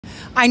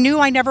I knew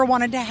I never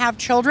wanted to have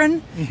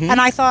children,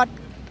 and I thought,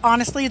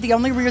 honestly, the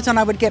only reason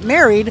I would get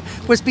married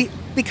was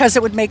because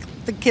it would make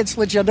the kids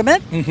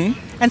legitimate.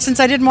 And since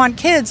I didn't want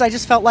kids, I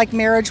just felt like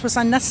marriage was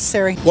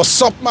unnecessary.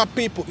 What's up, my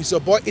people? It's your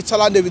boy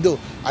Itala Davido.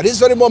 At this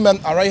very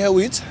moment, I'm right here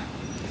with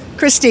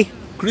Christy.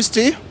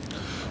 Christy.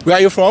 Where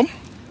are you from?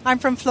 I'm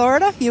from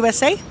Florida,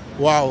 USA.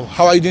 Wow.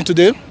 How are you doing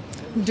today?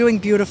 I'm doing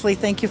beautifully.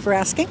 Thank you for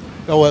asking.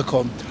 You're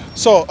welcome.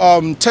 So,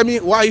 tell me,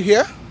 why are you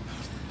here?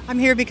 I'm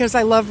here because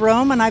I love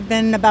Rome, and I've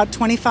been about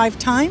 25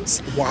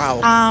 times. Wow.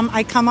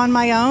 I come on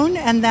my own,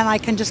 and then I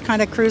can just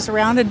kind of cruise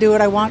around and do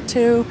what I want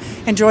to,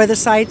 enjoy the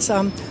sights.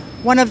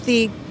 One of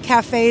the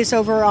cafes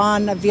over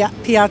on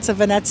Piazza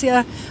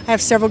Venezia, I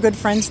have several good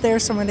friends there,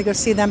 so I'm going to go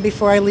see them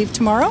before I leave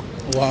tomorrow.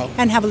 Wow.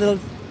 And have a little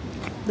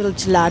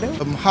gelato.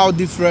 How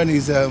different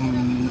is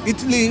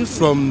Italy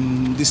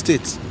from the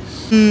States?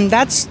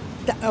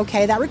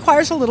 Okay, that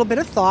requires a little bit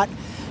of thought.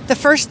 The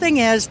first thing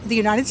is the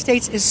United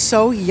States is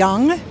so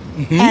young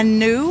and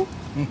new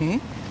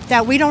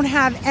that we don't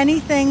have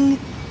anything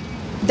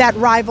that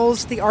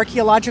rivals the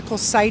archaeological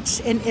sites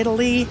in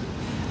Italy,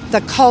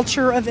 the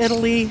culture of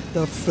Italy,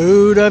 the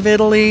food of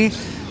Italy,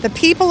 the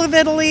people of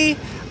Italy.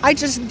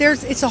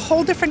 It's a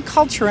whole different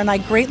culture, and I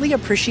greatly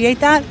appreciate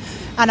that.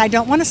 And I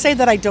don't want to say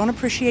that I don't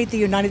appreciate the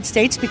United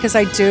States, because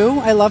I do.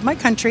 I love my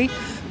country,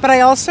 but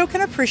I also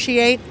can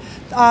appreciate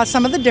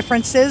some of the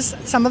differences,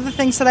 some of the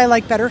things that I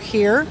like better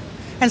here,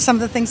 and some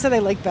of the things that I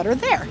like better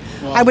there.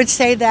 Wow. I would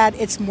say that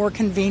it's more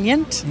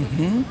convenient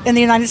in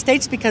the United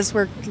States because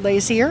we're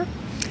lazier.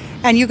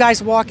 And you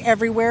guys walk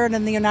everywhere, and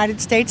in the United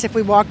States, if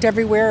we walked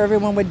everywhere,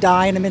 everyone would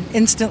die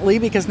instantly,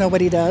 because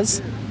nobody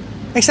does,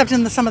 except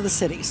in some of the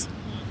cities.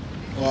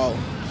 Wow.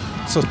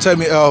 So tell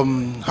me,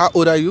 how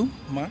old are you,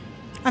 ma?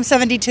 I'm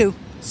 72.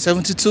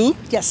 72?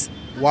 Yes.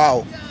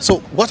 Wow. So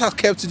what has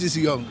kept you this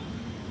young?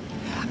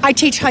 I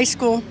teach high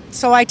school,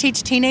 so I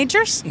teach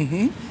teenagers,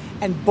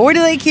 and boy,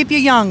 do they keep you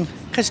young,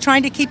 because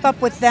trying to keep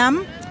up with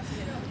them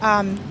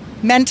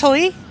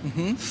mentally,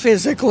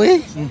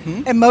 physically,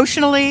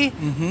 emotionally,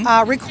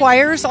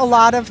 requires a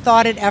lot of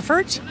thought and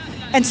effort.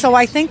 And so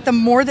I think the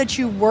more that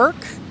you work,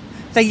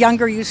 the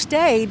younger you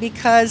stay,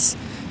 because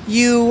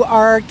you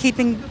are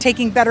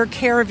taking better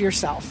care of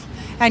yourself,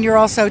 and you're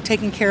also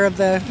taking care of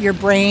your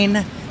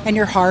brain and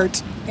your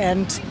heart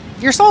and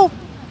your soul.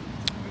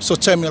 So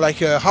tell me,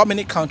 how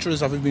many countries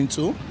have you been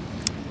to?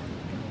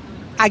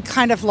 I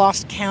kind of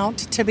lost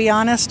count, to be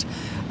honest.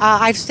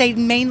 I've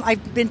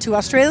been to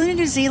Australia,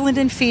 New Zealand,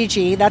 and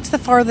Fiji. That's the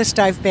farthest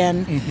I've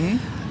been.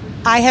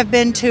 I have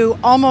been to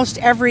almost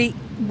every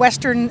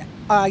Western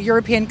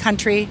European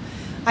country.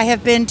 I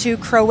have been to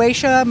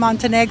Croatia,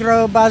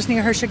 Montenegro,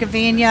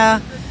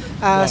 Bosnia-Herzegovina,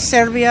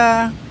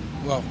 Serbia.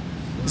 Wow.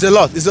 It's a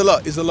lot, it's a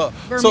lot, it's a lot.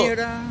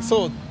 Bermuda.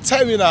 So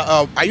tell me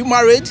now, are you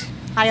married?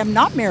 I am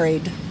not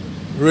married.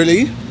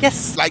 Really?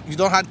 Yes. Like you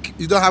don't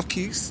have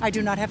kids? I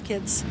do not have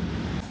kids.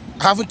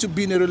 Haven't you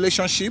been in a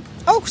relationship?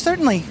 Oh,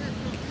 certainly.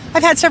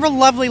 I've had several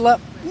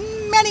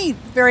many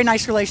very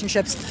nice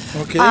relationships.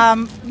 Okay.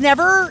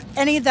 Never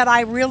any that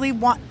I really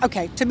want.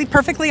 Okay, to be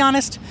perfectly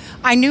honest,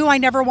 I knew I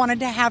never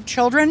wanted to have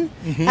children,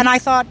 and I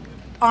thought,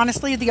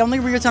 honestly, the only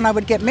reason I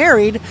would get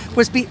married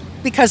was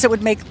because it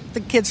would make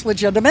the kids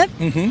legitimate.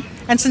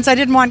 And since I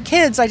didn't want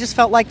kids, I just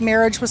felt like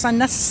marriage was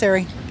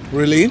unnecessary.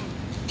 Really?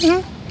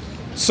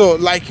 So,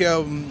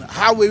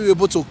 how were you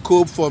able to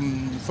cope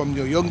from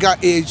your younger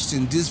age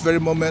in this very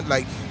moment,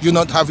 like you're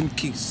not having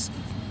kids?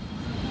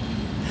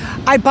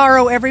 I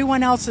borrow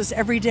everyone else's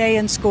every day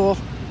in school,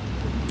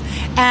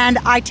 and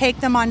I take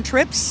them on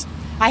trips.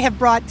 I have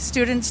brought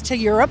students to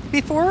Europe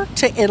before,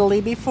 to Italy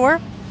before.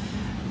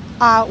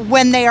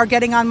 When they are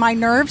getting on my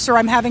nerves or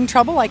I'm having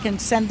trouble, I can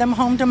send them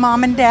home to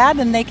mom and dad,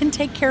 and they can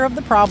take care of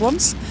the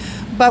problems.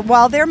 But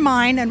while they're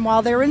mine and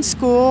while they're in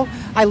school,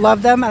 I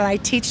love them and I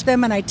teach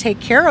them and I take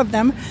care of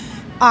them.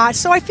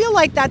 So I feel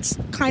like that's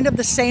kind of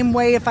the same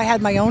way if I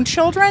had my own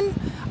children,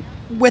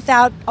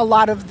 without a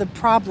lot of the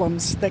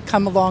problems that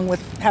come along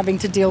with having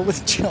to deal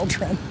with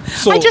children.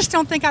 So, I just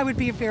don't think I would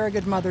be a very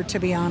good mother, to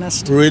be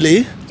honest.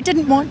 Really? I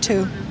didn't want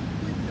to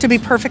be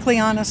perfectly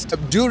honest.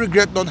 Do you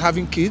regret not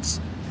having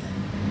kids?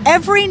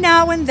 Every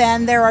now and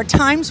then, there are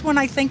times when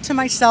I think to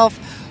myself,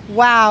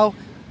 wow,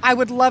 I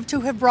would love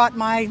to have brought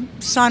my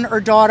son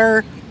or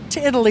daughter to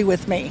Italy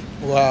with me.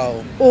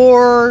 Wow.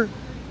 Or,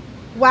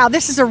 wow,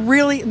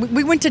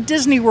 we went to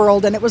Disney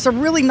World and it was a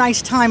really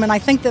nice time, and I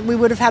think that we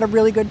would have had a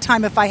really good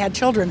time if I had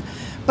children.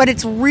 But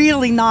it's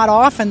really not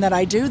often that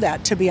I do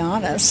that, to be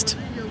honest.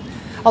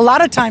 A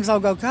lot of times I'll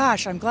go,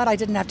 gosh, I'm glad I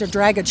didn't have to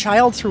drag a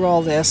child through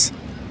all this.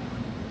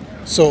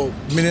 So,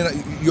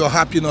 meaning you're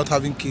happy not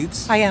having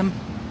kids? I am.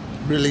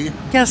 Really?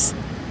 Yes.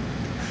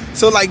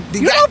 So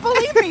you don't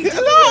believe me?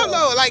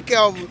 No.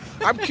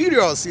 I'm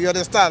curious. You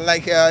understand?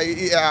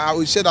 I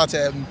would say that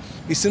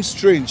it seems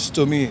strange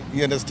to me.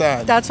 You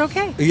understand? That's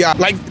okay. Yeah.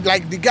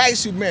 Like the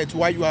guys you met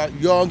while you are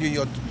young, in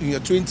your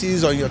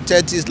 20s or in your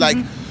 30s.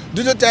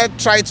 Do they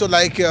try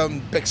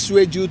to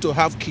persuade you to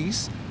have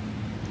kids,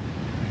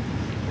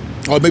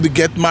 or maybe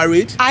get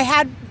married? I've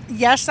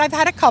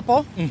had a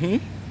couple.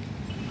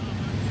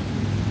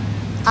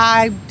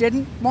 I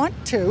didn't want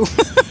to.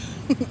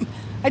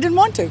 I didn't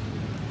want to.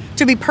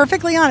 To be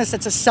perfectly honest,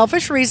 it's a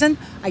selfish reason.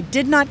 I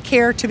did not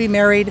care to be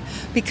married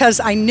because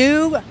I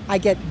knew I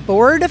get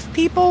bored of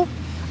people.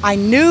 I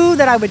knew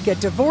that I would get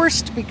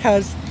divorced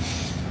because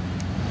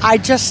I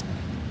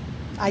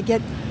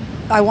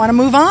want to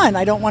move on.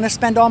 I don't want to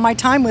spend all my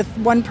time with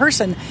one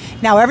person.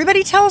 Now,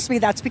 everybody tells me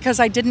that's because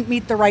I didn't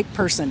meet the right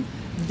person.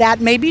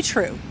 That may be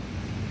true.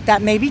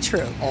 That may be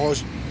true.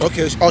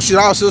 Okay. Or should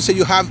I also say do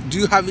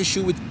you have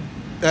issue with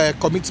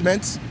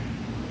commitments?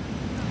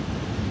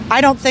 I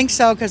don't think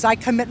so, because I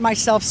commit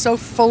myself so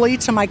fully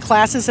to my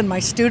classes and my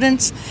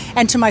students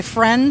and to my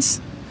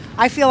friends.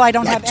 I feel I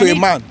don't have any...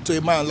 To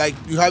a man, like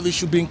you have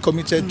issue being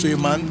committed to a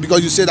man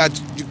because you say that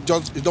you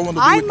don't want to be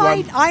with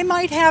one. I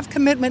might have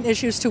commitment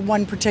issues to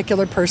one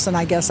particular person,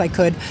 I guess I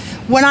could.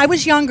 When I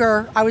was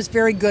younger, I was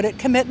very good at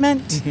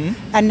commitment.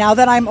 And now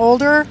that I'm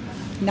older,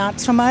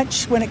 not so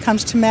much when it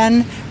comes to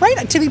men.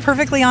 Right, to be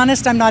perfectly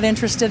honest, I'm not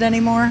interested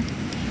anymore.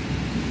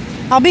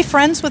 I'll be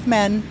friends with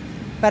men,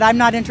 but I'm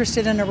not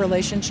interested in a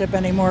relationship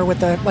anymore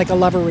with like a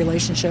lover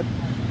relationship.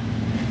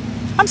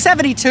 I'm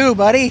 72,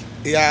 buddy.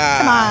 Yeah.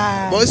 Come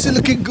on. But you're still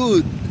looking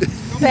good.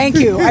 Thank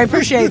you. I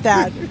appreciate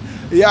that.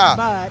 Yeah.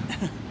 But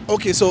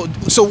okay, so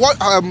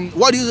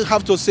what do you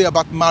have to say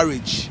about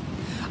marriage?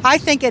 I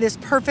think it is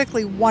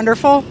perfectly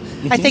wonderful.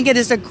 I think it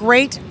is a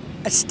great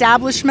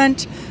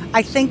establishment.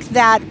 I think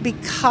that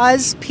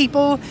because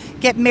people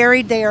get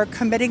married, they are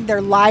committing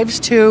their lives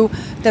to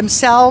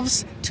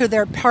themselves, to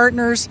their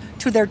partners,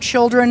 to their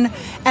children,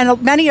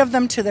 and many of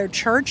them to their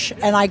church,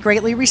 and I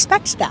greatly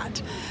respect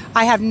that.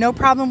 I have no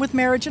problem with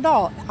marriage at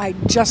all.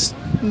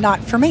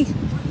 Not for me.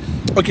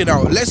 Okay,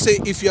 now, let's say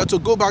if you are to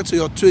go back to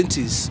your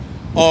 20s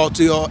or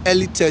to your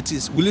early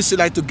 30s, will you still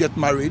like to get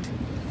married?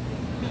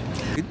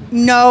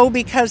 No,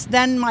 because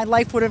then my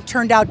life would have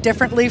turned out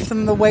differently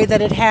from the way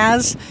that it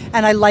has,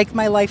 and I like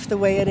my life the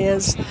way it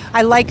is.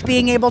 I like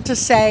being able to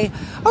say,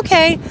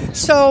 okay,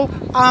 so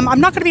I'm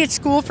not going to be at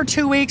school for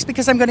 2 weeks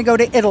because I'm going to go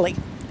to Italy,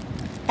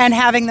 and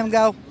having them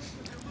go,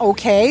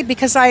 okay,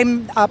 because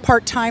I'm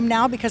part-time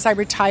now because I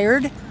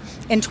retired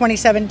in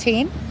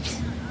 2017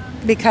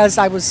 because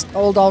I was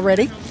old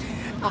already.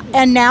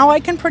 And now I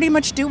can pretty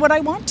much do what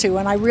I want to,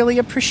 and I really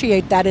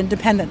appreciate that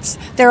independence.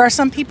 There are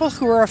some people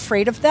who are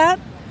afraid of that.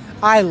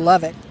 I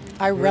love it.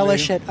 I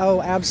relish it.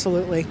 Oh,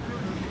 absolutely.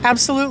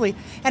 Absolutely.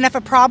 And if a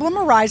problem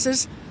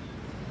arises,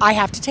 I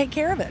have to take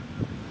care of it.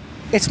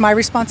 It's my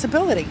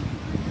responsibility.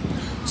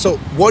 So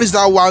what is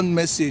that one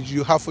message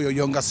you have for your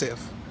younger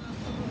self?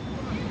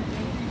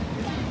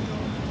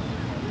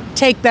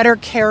 Take better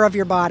care of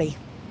your body.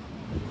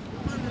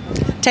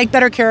 Take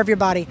better care of your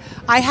body.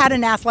 I had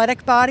an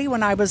athletic body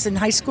when I was in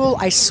high school.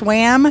 I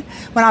swam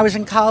when I was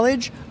in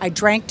college. I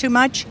drank too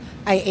much.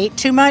 I ate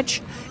too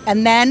much.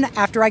 And then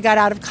after I got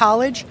out of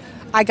college,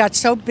 I got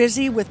so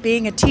busy with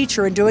being a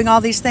teacher and doing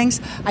all these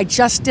things, I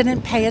just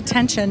didn't pay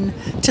attention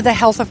to the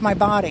health of my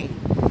body.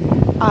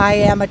 I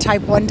am a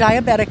type 1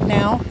 diabetic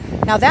now.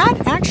 Now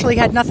that actually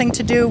had nothing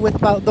to do with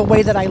the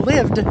way that I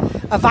lived.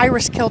 A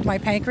virus killed my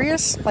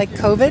pancreas, like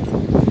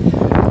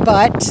COVID.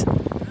 But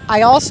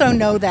I also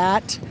know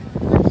that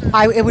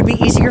it would be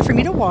easier for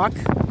me to walk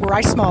were I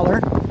smaller.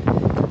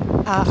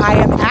 I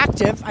am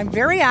active. I'm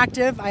very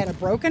active. I had a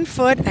broken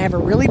foot. I have a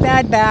really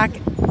bad back.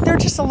 There are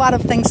just a lot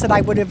of things that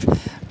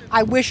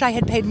I wish I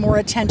had paid more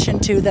attention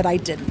to that I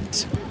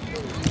didn't.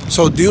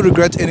 So do you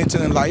regret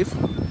anything in life?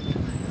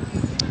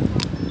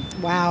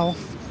 Wow.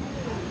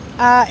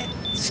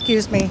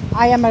 Excuse me.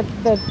 I am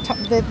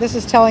this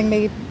is telling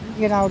me,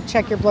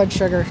 check your blood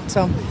sugar.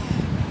 So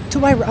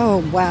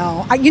oh,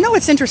 wow.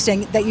 It's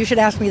interesting that you should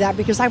ask me that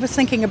because I was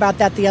thinking about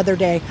that the other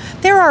day.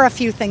 There are a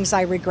few things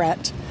I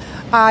regret.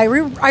 I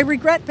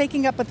regret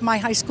breaking up with my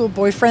high school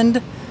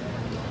boyfriend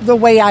the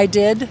way I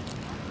did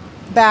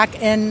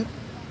back in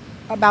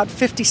about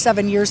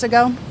 57 years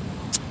ago.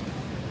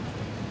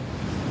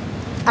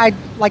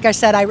 Like I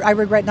said, I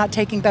regret not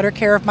taking better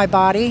care of my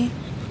body.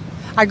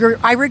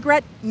 I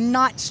regret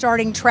not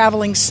starting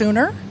traveling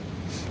sooner.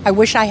 I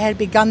wish I had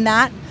begun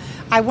that.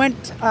 I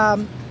went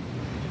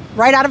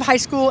right out of high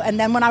school, and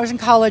then when I was in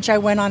college, I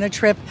went on a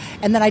trip,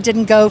 and then I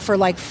didn't go for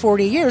like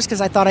 40 years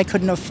because I thought I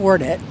couldn't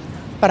afford it,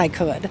 but I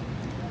could.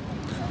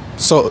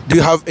 So do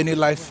you have any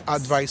life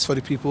advice for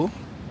the people?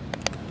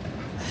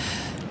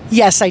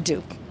 Yes, I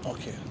do.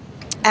 Okay.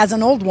 As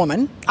an old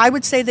woman, I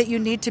would say that you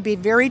need to be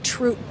very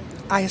true.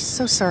 I am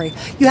so sorry.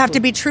 You have to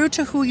be true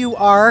to who you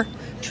are,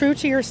 true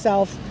to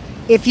yourself.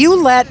 If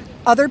you let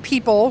other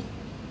people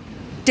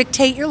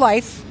dictate your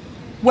life,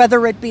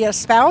 whether it be a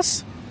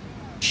spouse,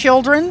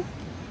 children,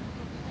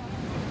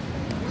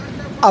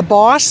 a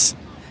boss,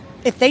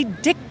 if they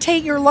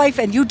dictate your life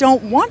and you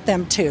don't want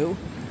them to,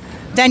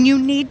 then you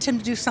need to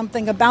do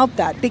something about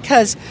that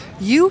because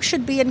you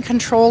should be in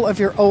control of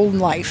your own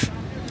life.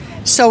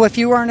 So if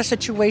you are in a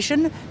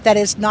situation that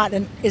is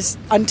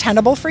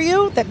untenable for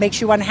you, that makes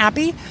you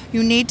unhappy,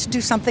 you need to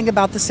do something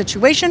about the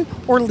situation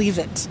or leave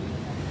it.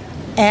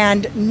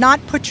 And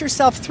not put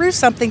yourself through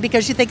something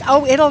because you think,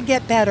 oh, it'll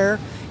get better.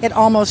 It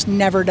almost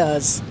never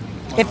does.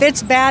 If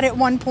it's bad at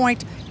one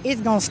point,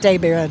 it's gonna stay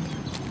bad.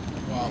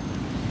 Wow,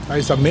 that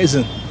is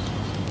amazing.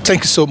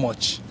 Thank you so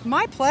much.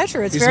 My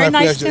pleasure. It's It's very my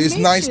nice pleasure. to It's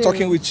meet nice you.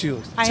 talking with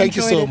you. I Thank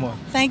you enjoyed so it. much.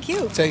 Thank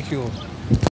you. Thank you.